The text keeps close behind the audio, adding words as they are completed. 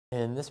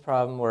In this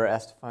problem, we're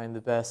asked to find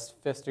the best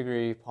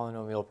fifth-degree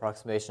polynomial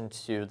approximation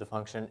to the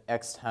function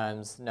x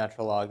times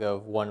natural log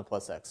of 1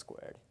 plus x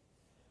squared.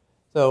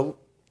 So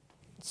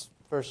let's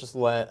first just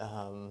let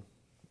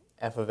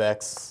f of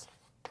x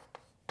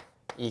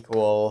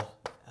equal,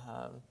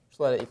 just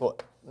let it equal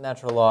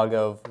natural log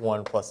of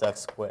 1 plus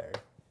x squared.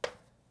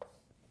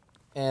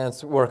 And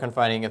let's work on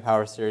finding a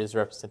power series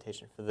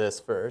representation for this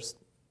first.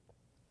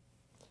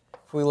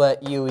 If we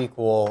let u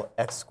equal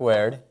x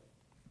squared,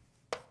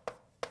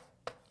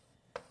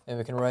 and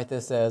we can write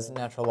this as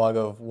natural log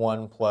of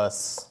 1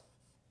 plus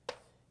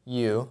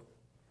u.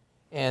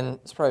 And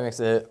this probably makes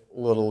it a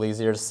little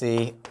easier to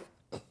see.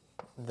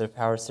 The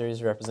power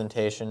series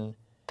representation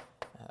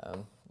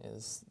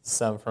is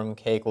sum from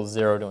k equals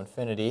 0 to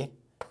infinity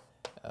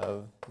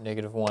of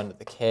negative 1 to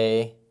the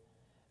k,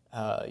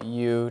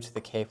 u to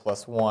the k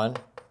plus 1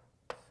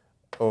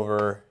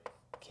 over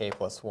k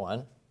plus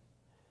 1.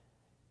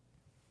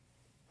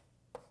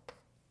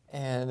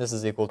 And this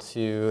is equal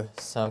to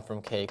sum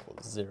from k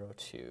equals 0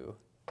 to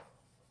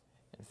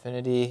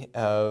infinity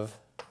of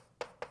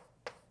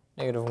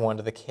negative 1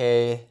 to the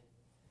k.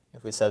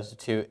 If we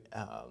substitute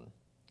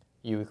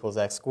u equals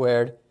x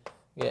squared,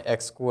 we get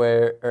x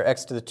squared, or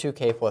x to the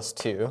 2k plus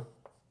 2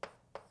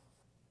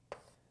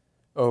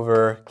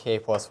 over k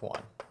plus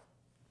 1.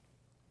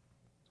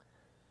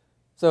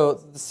 So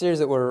the series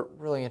that we're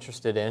really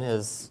interested in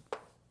is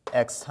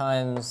x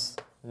times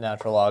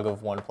natural log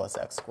of 1 plus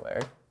x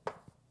squared.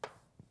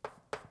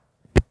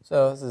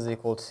 So this is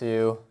equal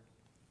to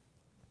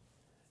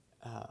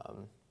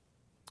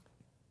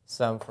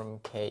sum from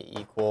k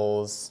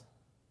equals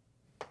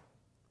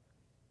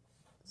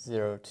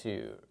 0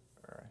 to,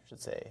 or I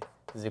should say,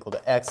 is equal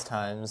to x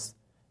times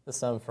the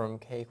sum from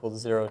k equals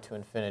 0 to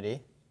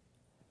infinity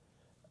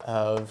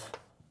of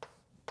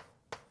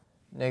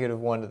negative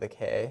 1 to the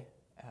k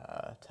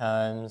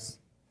times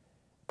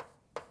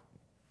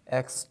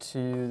x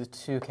to the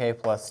 2k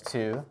plus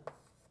 2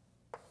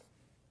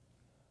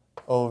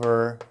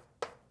 over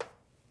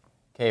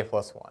k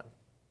plus 1.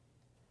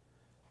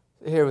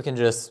 So here we can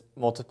just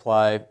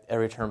multiply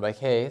every term by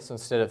k. So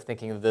instead of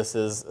thinking of this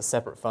as a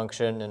separate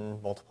function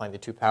and multiplying the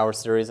two power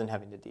series and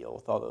having to deal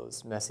with all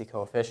those messy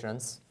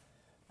coefficients,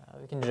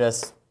 we can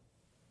just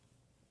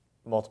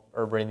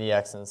bring the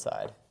x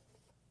inside.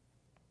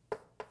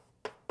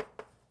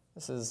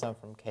 This is a sum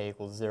from k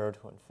equals 0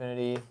 to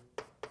infinity,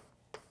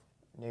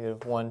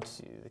 negative 1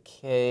 to the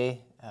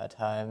k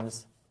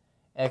times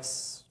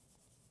x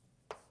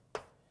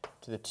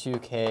to the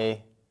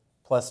 2k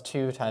plus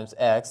 2 times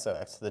x, so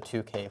x to the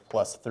 2k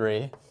plus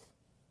 3,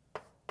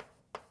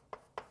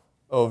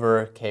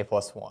 over k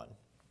plus 1.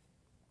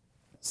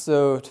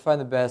 So to find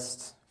the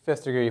best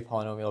fifth-degree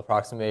polynomial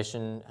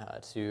approximation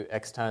to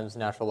x times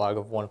natural log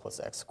of 1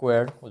 plus x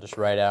squared, we'll just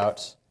write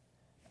out,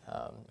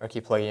 or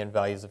keep plugging in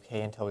values of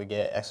k until we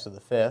get x to the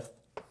fifth.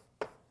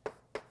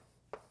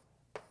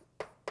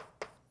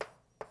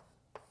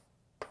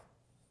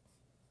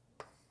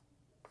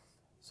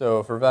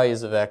 So for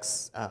values of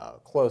x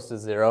close to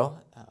 0,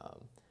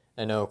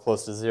 I know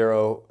close to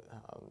 0,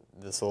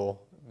 this will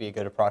be a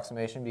good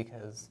approximation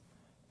because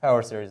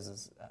power series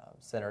is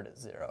centered at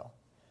 0.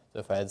 So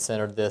if I had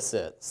centered this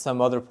at some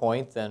other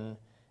point, then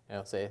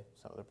say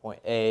some other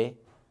point a,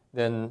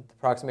 then the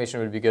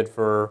approximation would be good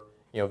for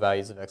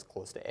values of x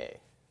close to a.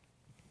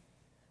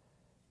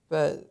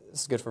 But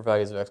this is good for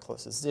values of x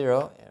close to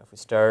 0. And if we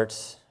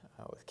start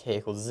with k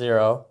equals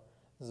 0,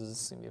 this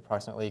is going to be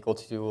approximately equal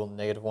to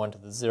negative 1 to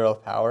the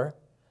 0th power.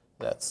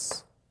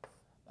 That's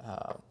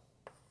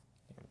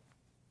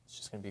it's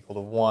just going to be equal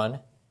to 1.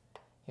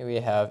 Here we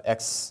have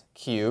x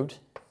cubed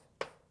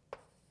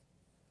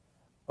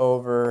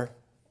over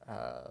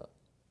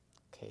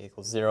k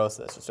equals 0,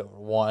 so that's just over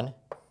 1.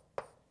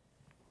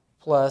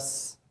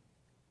 Plus,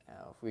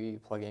 now if we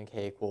plug in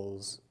k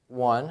equals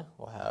 1,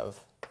 we'll have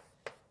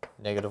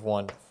negative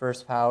 1 to the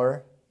first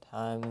power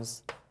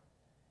times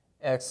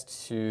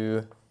x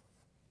to,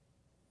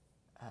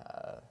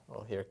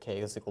 well, here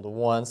k is equal to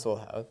 1, so we'll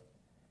have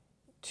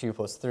 2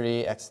 plus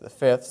 3, x to the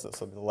fifth, so this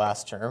will be the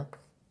last term,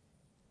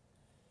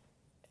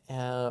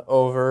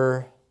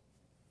 over,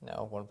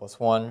 now 1 plus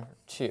 1,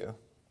 2.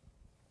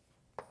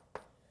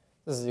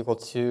 This is equal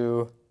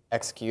to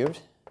x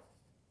cubed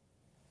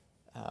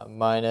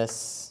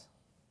minus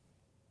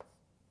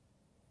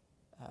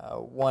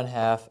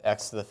 1/2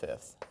 x to the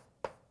fifth.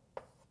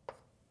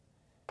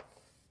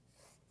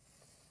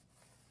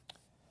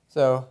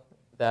 So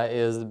that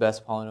is the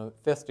best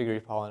fifth-degree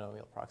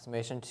polynomial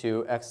approximation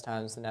to x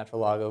times the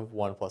natural log of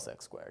 1 plus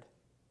x squared.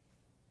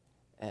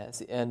 And it's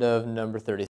the end of number 30.